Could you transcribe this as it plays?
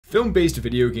Film-based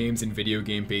video games and video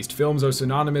game-based films are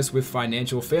synonymous with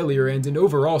financial failure and an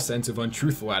overall sense of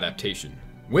untruthful adaptation.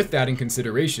 With that in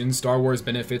consideration, Star Wars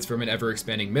benefits from an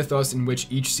ever-expanding mythos in which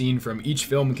each scene from each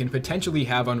film can potentially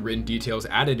have unwritten details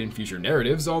added in future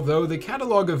narratives, although the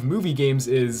catalog of movie games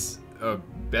is,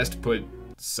 best put,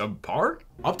 subpar?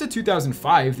 Up to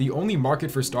 2005, the only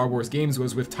market for Star Wars games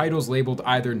was with titles labeled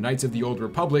either Knights of the Old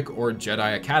Republic or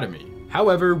Jedi Academy.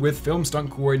 However, with film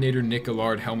stunt coordinator Nick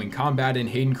Gillard helming combat and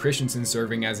Hayden Christensen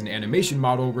serving as an animation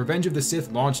model, Revenge of the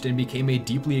Sith launched and became a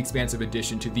deeply expansive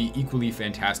addition to the equally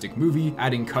fantastic movie,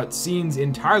 adding cut scenes,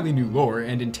 entirely new lore,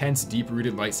 and intense,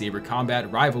 deep-rooted lightsaber combat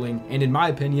rivaling, and in my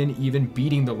opinion, even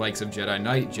beating the likes of Jedi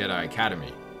Knight, Jedi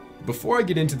Academy. Before I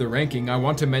get into the ranking, I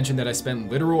want to mention that I spent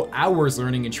literal hours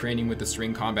learning and training with the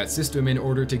string combat system in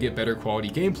order to get better quality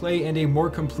gameplay and a more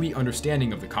complete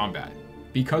understanding of the combat.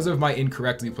 Because of my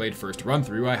incorrectly played first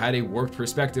run-through, I had a warped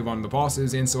perspective on the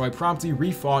bosses, and so I promptly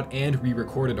refought and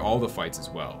re-recorded all the fights as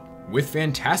well. With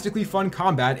fantastically fun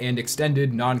combat and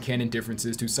extended, non-canon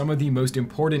differences to some of the most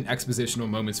important expositional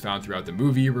moments found throughout the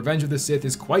movie, Revenge of the Sith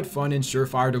is quite fun and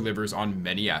surefire delivers on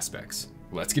many aspects.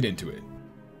 Let's get into it.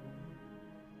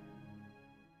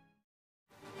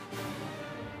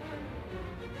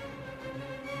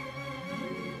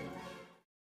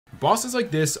 Bosses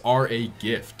like this are a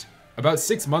gift. About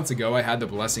 6 months ago, I had the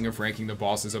blessing of ranking the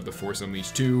bosses of The Force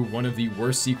Unleashed 2, one of the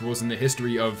worst sequels in the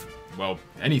history of, well,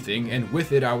 anything, and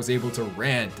with it I was able to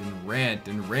rant and rant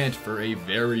and rant for a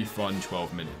very fun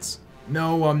 12 minutes.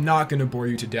 No, I'm not going to bore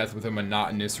you to death with a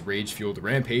monotonous, rage-fueled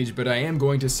rampage, but I am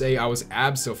going to say I was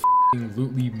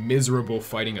absolutely miserable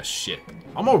fighting a ship.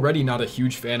 I'm already not a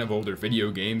huge fan of older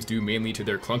video games, due mainly to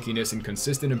their clunkiness and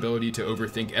consistent ability to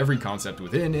overthink every concept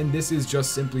within, and this is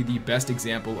just simply the best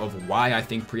example of why I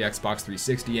think pre-Xbox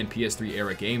 360 and PS3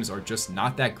 era games are just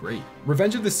not that great.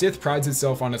 Revenge of the Sith prides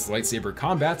itself on its lightsaber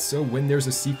combat, so when there's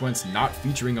a sequence not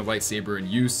featuring a lightsaber in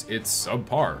use, it's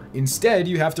subpar. Instead,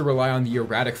 you have to rely on the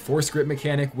erratic force grip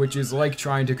mechanic, which is like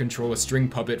trying to control a string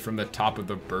puppet from the top of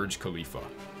the Burj Khalifa.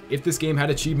 If this game had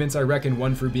achievements, I reckon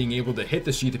one for being able to hit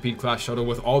the Sheathipede class shuttle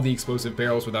with all the explosive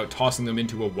barrels without tossing them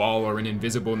into a wall or an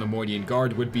invisible Nemoidian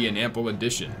guard would be an ample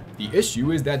addition. The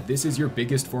issue is that this is your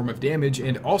biggest form of damage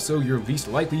and also your least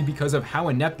likely because of how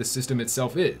inept the system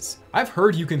itself is. I've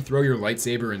heard you can throw your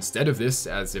lightsaber instead of this,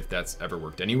 as if that's ever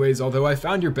worked anyways, although I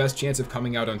found your best chance of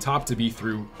coming out on top to be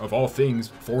through, of all things,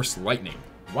 Force Lightning.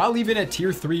 While even at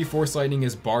tier 3 Force Lightning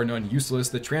is bar none useless,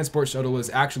 the transport shuttle is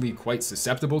actually quite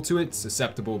susceptible to it,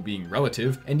 susceptible being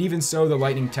relative, and even so the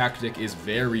lightning tactic is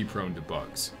very prone to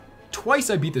bugs. Twice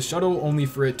I beat the shuttle only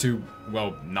for it to,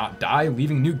 well, not die,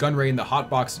 leaving Nute Gunray in the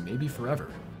hotbox maybe forever.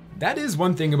 That is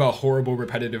one thing about horrible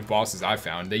repetitive bosses I've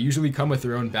found. They usually come with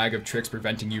their own bag of tricks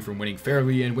preventing you from winning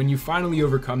fairly, and when you finally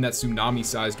overcome that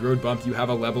tsunami-sized road bump, you have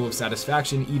a level of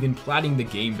satisfaction even platting the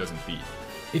game doesn't beat.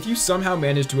 If you somehow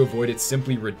manage to avoid its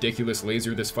simply ridiculous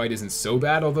laser, this fight isn't so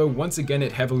bad, although once again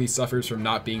it heavily suffers from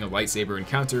not being a lightsaber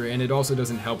encounter, and it also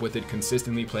doesn't help with it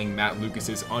consistently playing Matt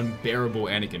Lucas's unbearable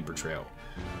Anakin portrayal.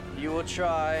 You will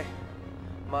try,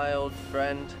 my old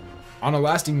friend. On a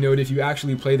lasting note, if you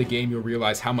actually play the game, you'll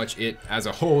realize how much it, as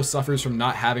a whole, suffers from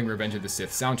not having Revenge of the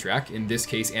Sith soundtrack, in this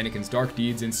case Anakin's Dark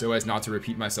Deeds, and so as not to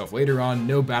repeat myself later on,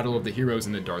 no Battle of the Heroes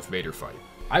in the Darth Vader fight.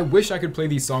 I wish I could play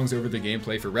these songs over the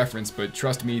gameplay for reference, but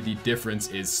trust me, the difference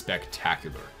is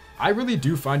spectacular. I really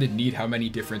do find it neat how many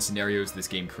different scenarios this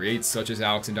game creates, such as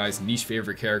Alex and I's niche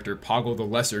favorite character Poggle the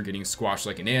Lesser getting squashed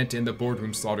like an ant and the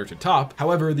boardroom slaughter to top.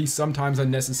 However, these sometimes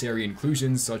unnecessary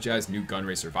inclusions, such as Nute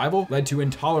Gunray survival, led to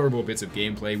intolerable bits of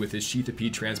gameplay, with his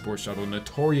Sheathipede transport shuttle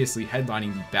notoriously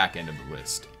headlining the back end of the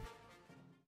list.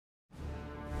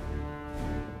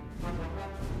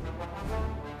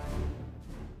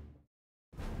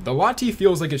 The Lati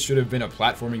feels like it should have been a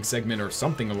platforming segment or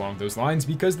something along those lines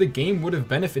because the game would have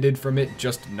benefited from it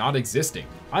just not existing.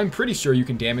 I'm pretty sure you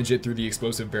can damage it through the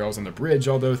explosive barrels on the bridge,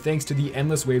 although thanks to the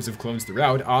endless waves of clones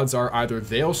throughout, odds are either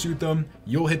they'll shoot them,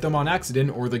 you'll hit them on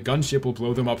accident, or the gunship will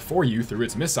blow them up for you through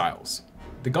its missiles.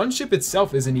 The gunship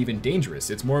itself isn't even dangerous,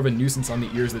 it's more of a nuisance on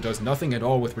the ears that does nothing at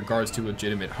all with regards to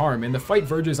legitimate harm, and the fight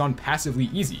verges on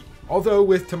passively easy. Although,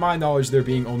 with to my knowledge there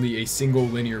being only a single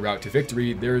linear route to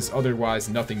victory, there's otherwise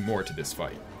nothing more to this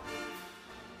fight.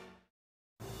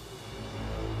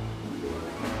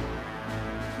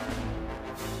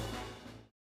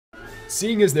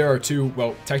 Seeing as there are two,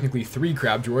 well, technically 3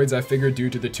 crab droids, I figured due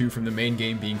to the 2 from the main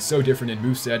game being so different in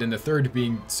moveset and the third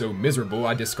being so miserable,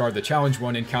 I'd discard the challenge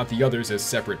one and count the others as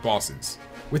separate bosses.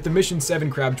 With the Mission 7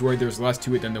 crab droid, there's less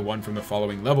to it than the one from the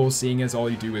following levels, seeing as all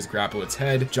you do is grapple its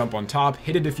head, jump on top,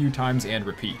 hit it a few times, and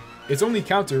repeat. Its only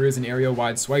counter is an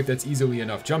area-wide swipe that's easily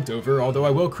enough jumped over, although I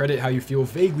will credit how you feel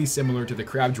vaguely similar to the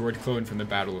Crab Droid clone from the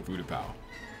Battle of Utapau.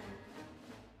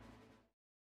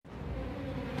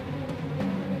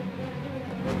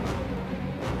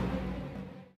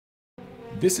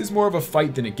 This is more of a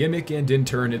fight than a gimmick, and in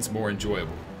turn it's more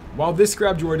enjoyable. While this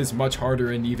Crab Droid is much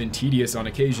harder and even tedious on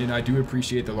occasion, I do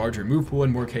appreciate the larger move pool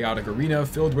and more chaotic arena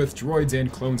filled with droids and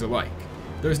clones alike.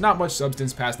 There's not much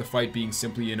substance past the fight being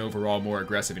simply an overall more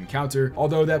aggressive encounter,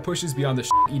 although that pushes beyond the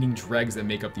shit-eating dregs that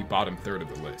make up the bottom third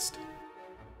of the list.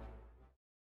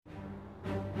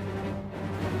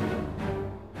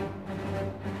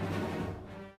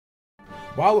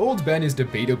 While Old Ben is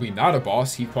debatably not a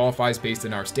boss, he qualifies based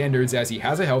on our standards as he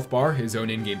has a health bar, his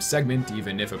own in-game segment,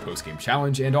 even if a post-game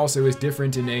challenge, and also is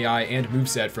different in AI and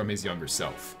moveset from his younger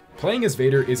self. Playing as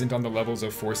Vader isn't on the levels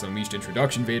of Force Unleashed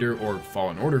Introduction Vader or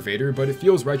Fallen Order Vader, but it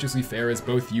feels righteously fair as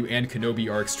both you and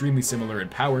Kenobi are extremely similar in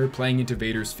power, playing into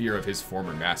Vader's fear of his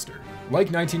former master. Like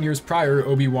 19 years prior,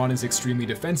 Obi-Wan is extremely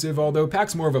defensive, although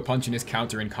packs more of a punch in his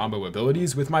counter and combo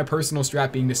abilities, with my personal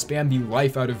strat being to spam the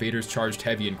life out of Vader's charged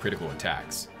heavy and critical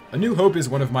attacks. A New Hope is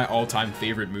one of my all-time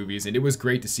favorite movies, and it was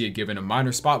great to see it given a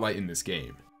minor spotlight in this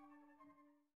game.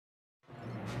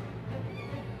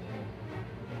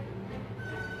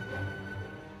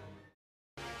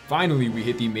 Finally, we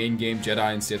hit the main game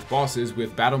Jedi and Sith bosses,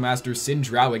 with Battlemaster Sin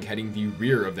Dralig heading the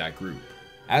rear of that group.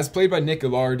 As played by Nick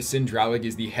Gillard, Sin Dralig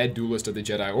is the head duelist of the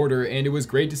Jedi Order, and it was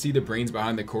great to see the brains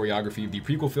behind the choreography of the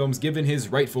prequel films given his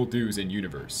rightful dues in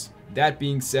universe. That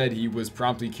being said, he was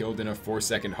promptly killed in a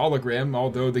 4-second hologram,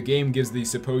 although the game gives the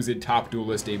supposed top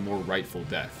duelist a more rightful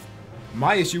death.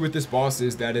 My issue with this boss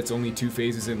is that it's only 2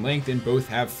 phases in length and both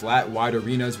have flat, wide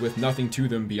arenas with nothing to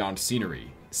them beyond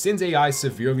scenery. Sin's AI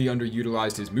severely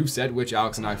underutilized his moveset, which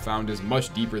Alex and I found is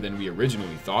much deeper than we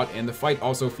originally thought, and the fight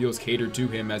also feels catered to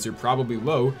him as you're probably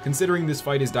low, considering this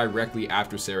fight is directly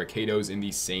after Sarah Kato's in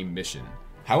the same mission.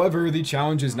 However, the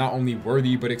challenge is not only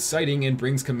worthy but exciting and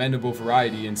brings commendable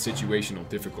variety in situational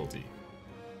difficulty.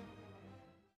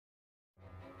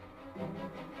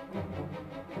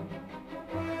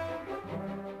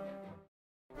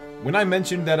 When I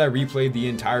mentioned that I replayed the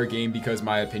entire game because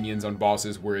my opinions on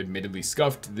bosses were admittedly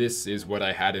scuffed, this is what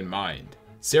I had in mind.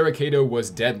 Sarah Kato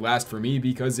was dead last for me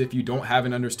because if you don't have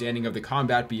an understanding of the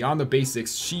combat beyond the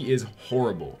basics, she is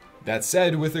horrible. That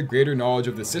said, with a greater knowledge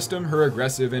of the system, her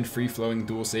aggressive and free-flowing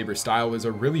dual saber style is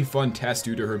a really fun test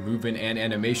due to her movement and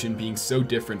animation being so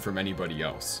different from anybody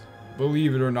else.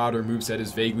 Believe it or not, her moveset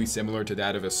is vaguely similar to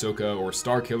that of Ahsoka or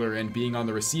Starkiller, and being on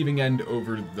the receiving end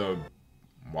over the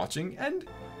watching end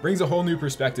brings a whole new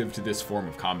perspective to this form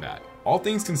of combat. All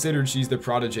things considered, she's the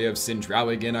protege of Sin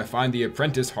Dralig, and I find the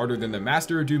apprentice harder than the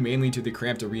master due mainly to the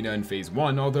cramped arena in phase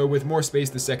 1, although with more space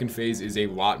the second phase is a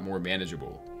lot more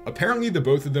manageable. Apparently the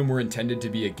both of them were intended to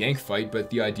be a gank fight,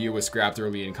 but the idea was scrapped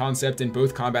early in concept and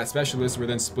both combat specialists were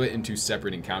then split into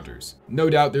separate encounters. No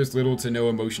doubt there's little to no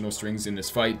emotional strings in this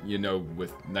fight, you know,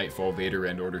 with Nightfall Vader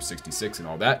and Order 66 and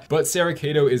all that, but Sarah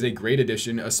Kato is a great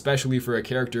addition, especially for a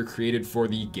character created for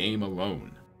the game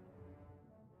alone.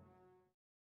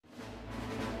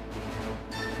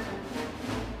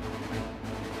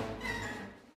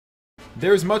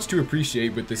 There's much to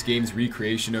appreciate with this game's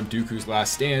recreation of Dooku's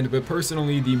last stand, but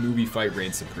personally, the movie fight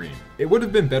reigns supreme. It would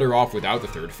have been better off without the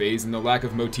third phase, and the lack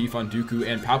of motif on Dooku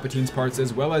and Palpatine's parts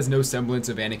as well as no semblance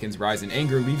of Anakin's rise in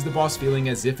anger leaves the boss feeling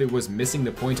as if it was missing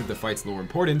the point of the fight's lower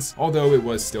importance, although it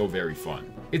was still very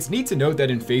fun. It's neat to note that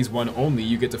in phase 1 only,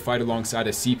 you get to fight alongside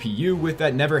a CPU, with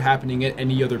that never happening at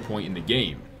any other point in the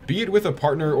game. Be it with a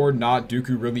partner or not,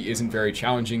 Dooku really isn't very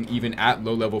challenging even at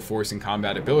low-level force and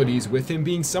combat abilities, with him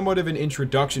being somewhat of an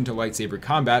introduction to lightsaber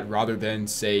combat rather than,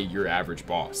 say, your average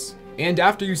boss. And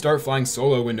after you start flying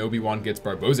solo when Obi-Wan gets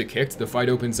Barbossa kicked, the fight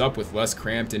opens up with less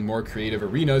cramped and more creative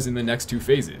arenas in the next 2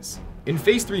 phases. In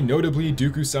phase 3 notably,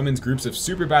 Dooku summons groups of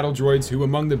super battle droids who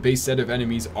among the base set of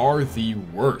enemies are the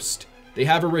worst. They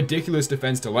have a ridiculous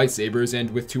defense to lightsabers, and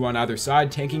with 2 on either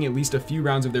side, tanking at least a few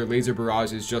rounds of their laser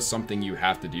barrage is just something you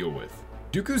have to deal with.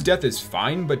 Dooku's death is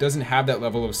fine, but doesn't have that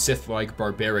level of Sith-like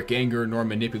barbaric anger nor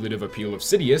manipulative appeal of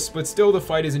Sidious, but still the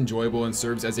fight is enjoyable and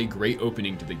serves as a great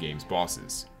opening to the game's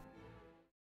bosses.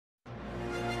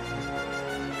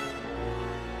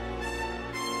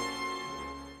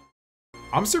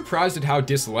 I'm surprised at how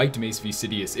disliked Mace v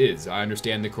Sidious is. I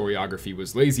understand the choreography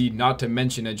was lazy, not to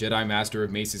mention a Jedi Master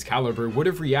of Mace's caliber would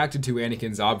have reacted to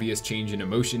Anakin's obvious change in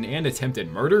emotion and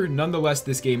attempted murder. Nonetheless,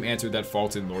 this game answered that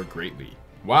fault in lore greatly.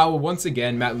 While once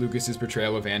again Matt Lucas's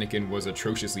portrayal of Anakin was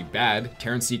atrociously bad,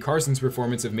 Terrence C. Carson's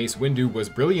performance of Mace Windu was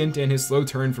brilliant, and his slow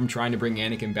turn from trying to bring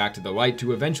Anakin back to the light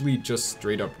to eventually just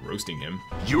straight up roasting him.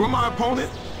 You are my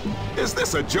opponent? Is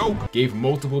this a joke? Gave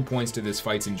multiple points to this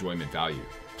fight's enjoyment value.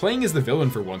 Playing as the villain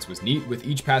for once was neat, with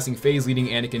each passing phase leading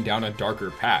Anakin down a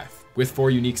darker path. With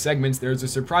 4 unique segments, there's a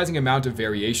surprising amount of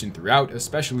variation throughout,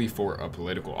 especially for a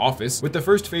political office, with the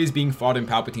first phase being fought in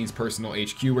Palpatine's personal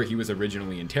HQ where he was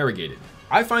originally interrogated.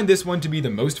 I find this one to be the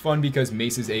most fun because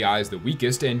Mace's AI is the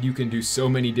weakest and you can do so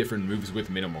many different moves with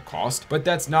minimal cost, but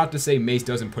that's not to say Mace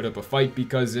doesn't put up a fight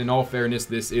because in all fairness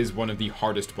this is one of the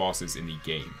hardest bosses in the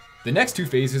game. The next 2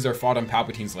 phases are fought on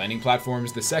Palpatine's landing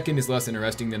platforms. The second is less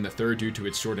interesting than the third due to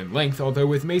its shortened length, although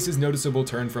with Mace's noticeable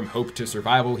turn from hope to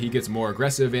survival, he gets more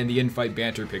aggressive and the in-fight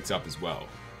banter picks up as well.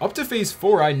 Up to phase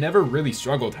 4, I never really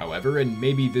struggled, however, and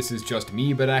maybe this is just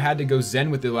me, but I had to go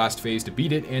zen with the last phase to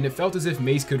beat it, and it felt as if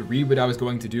Mace could read what I was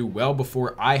going to do well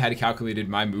before I had calculated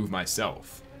my move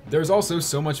myself. There's also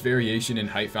so much variation in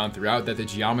height found throughout that the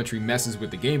geometry messes with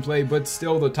the gameplay, but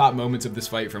still the top moments of this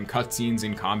fight from cutscenes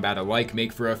and combat alike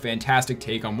make for a fantastic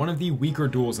take on one of the weaker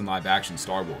duels in live-action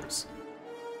Star Wars.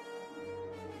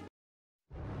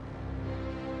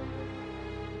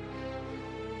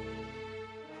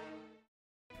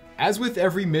 As with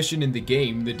every mission in the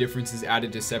game, the differences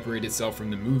added to separate itself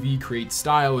from the movie, create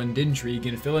style and intrigue,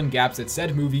 and fill in gaps that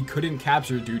said movie couldn't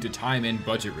capture due to time and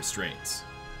budget restraints.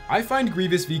 I find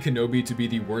Grievous v Kenobi to be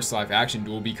the worst live-action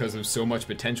duel because of so much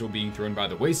potential being thrown by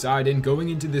the wayside, and going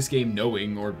into this game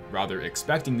knowing, or rather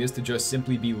expecting this to just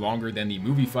simply be longer than the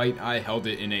movie fight, I held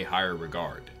it in a higher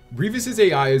regard. Grievous's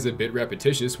AI is a bit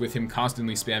repetitious, with him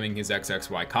constantly spamming his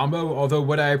XXY combo, although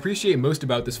what I appreciate most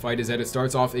about this fight is that it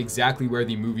starts off exactly where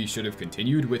the movie should have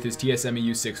continued, with his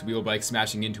TSMEU 6 wheel bike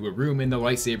smashing into a room and the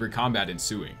lightsaber combat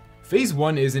ensuing. Phase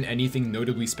 1 isn't anything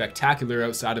notably spectacular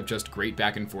outside of just great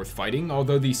back and forth fighting,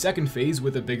 although the second phase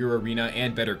with a bigger arena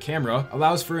and better camera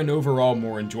allows for an overall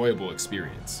more enjoyable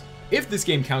experience. If this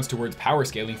game counts towards power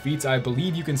scaling feats, I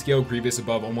believe you can scale Grievous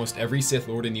above almost every Sith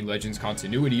Lord in the Legends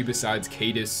continuity besides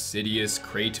Caedus, Sidious,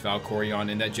 Krayt,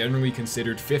 Valkorion, and that generally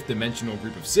considered 5th dimensional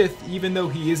group of Sith, even though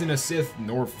he isn't a Sith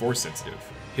nor Force sensitive.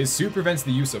 His suit prevents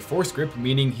the use of Force Grip,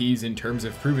 meaning he's, in terms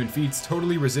of proven feats,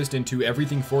 totally resistant to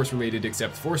everything Force related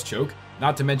except Force Choke,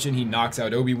 not to mention he knocks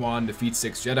out Obi-Wan, defeats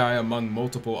 6 Jedi, among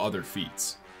multiple other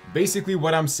feats. Basically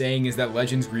what I'm saying is that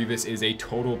Legends Grievous is a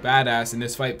total badass, and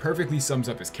this fight perfectly sums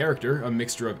up his character, a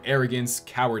mixture of arrogance,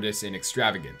 cowardice, and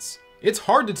extravagance. It's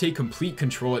hard to take complete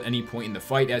control at any point in the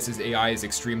fight as his AI is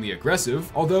extremely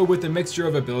aggressive, although with a mixture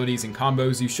of abilities and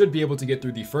combos you should be able to get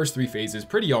through the first 3 phases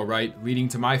pretty alright, leading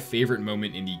to my favorite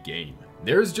moment in the game.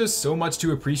 There's just so much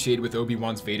to appreciate with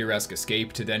Obi-Wan's Vader-esque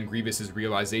escape, to then Grievous's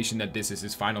realization that this is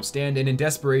his final stand, and in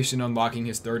desperation unlocking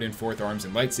his 3rd and 4th arms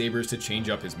and lightsabers to change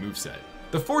up his moveset.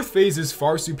 The 4th phase is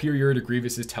far superior to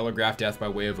Grievous's telegraph death by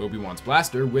way of Obi-Wan's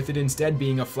blaster, with it instead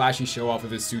being a flashy show-off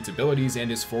of his suit's abilities and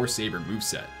his Force Saber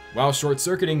moveset. While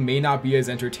short-circuiting may not be as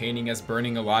entertaining as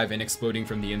burning alive and exploding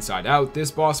from the inside out, this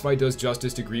boss fight does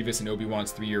justice to Grievous and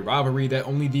Obi-Wan's 3-year rivalry that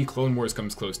only the Clone Wars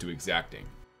comes close to exacting.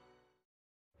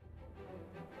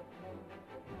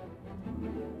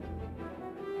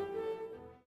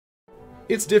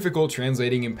 It's difficult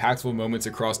translating impactful moments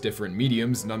across different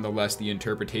mediums, nonetheless the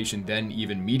interpretation then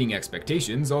even meeting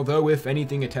expectations, although if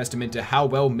anything a testament to how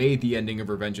well made the ending of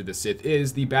Revenge of the Sith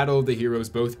is, the battle of the heroes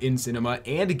both in cinema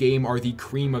and game are the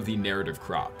cream of the narrative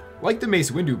crop. Like the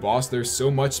Mace Windu boss, there's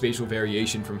so much spatial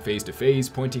variation from phase to phase,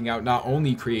 pointing out not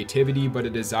only creativity but a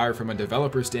desire from a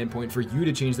developer standpoint for you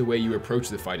to change the way you approach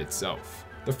the fight itself.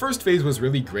 The first phase was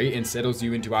really great and settles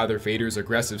you into either Vader's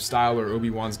aggressive style or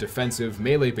Obi-Wan's defensive,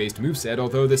 melee-based moveset,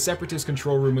 although the Separatist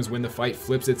control room is when the fight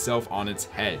flips itself on its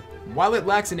head. While it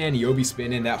lacks an Aniobi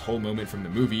spin in that whole moment from the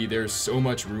movie, there's so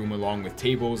much room along with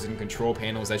tables and control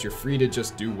panels that you're free to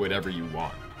just do whatever you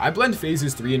want. I blend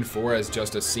phases 3 and 4 as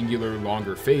just a singular,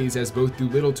 longer phase, as both do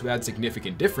little to add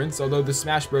significant difference, although the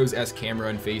Smash Bros.-esque camera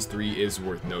in phase 3 is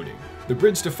worth noting. The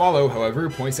bridge to follow, however,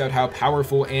 points out how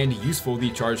powerful and useful the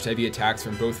charged heavy attacks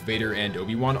from both Vader and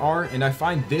Obi-Wan are, and I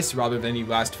find this rather than the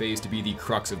last phase to be the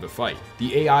crux of the fight.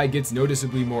 The AI gets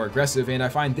noticeably more aggressive, and I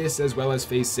find this as well as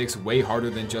phase 6 way harder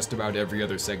than just about every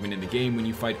other segment in the game when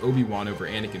you fight Obi-Wan over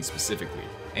Anakin specifically.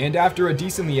 And after a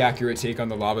decently accurate take on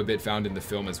the lava bit found in the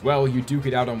film as well, you duke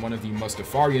it out on one of the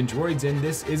Mustafarian droids, and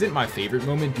this isn't my favorite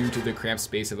moment due to the cramped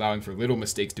space allowing for little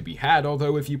mistakes to be had,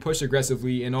 although if you push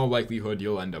aggressively, in all likelihood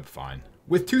you'll end up fine.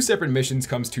 With 2 separate missions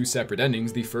comes 2 separate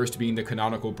endings, the first being the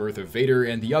canonical birth of Vader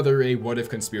and the other a what if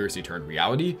conspiracy turned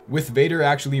reality, with Vader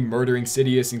actually murdering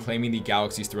Sidious and claiming the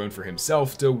galaxy's throne for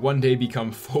himself to one day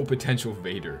become full potential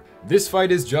Vader. This fight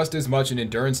is just as much an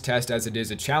endurance test as it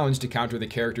is a challenge to counter the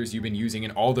characters you've been using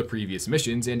in all the previous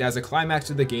missions, and as a climax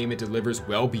to the game it delivers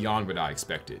well beyond what I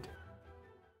expected.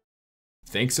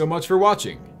 Thanks so much for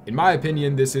watching. In my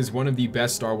opinion, this is one of the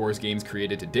best Star Wars games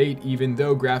created to date, even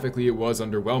though graphically it was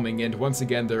underwhelming, and once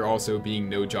again there also being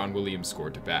no John Williams score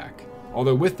to back.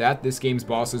 Although with that, this game's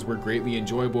bosses were greatly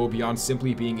enjoyable beyond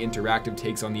simply being interactive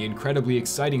takes on the incredibly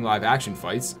exciting live action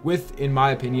fights, with, in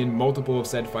my opinion, multiple of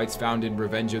said fights found in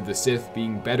Revenge of the Sith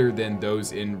being better than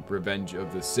those in Revenge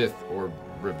of the Sith or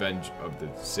Revenge of the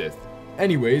Sith.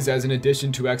 Anyways, as an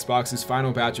addition to Xbox's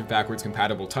final batch of backwards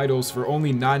compatible titles, for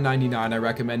only $9.99 I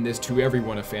recommend this to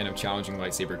everyone a fan of challenging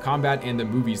lightsaber combat and the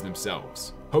movies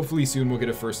themselves. Hopefully soon we'll get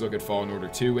a first look at Fallen Order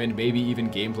 2 and maybe even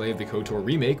gameplay of the KOTOR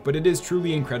remake, but it is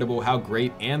truly incredible how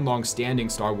great and long-standing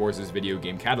Star Wars' video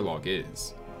game catalog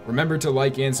is. Remember to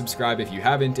like and subscribe if you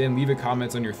haven't, and leave a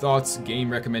comment on your thoughts, game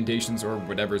recommendations, or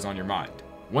whatever's on your mind.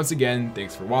 Once again,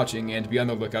 thanks for watching, and be on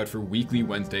the lookout for weekly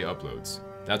Wednesday uploads.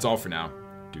 That's all for now.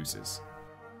 Deuces.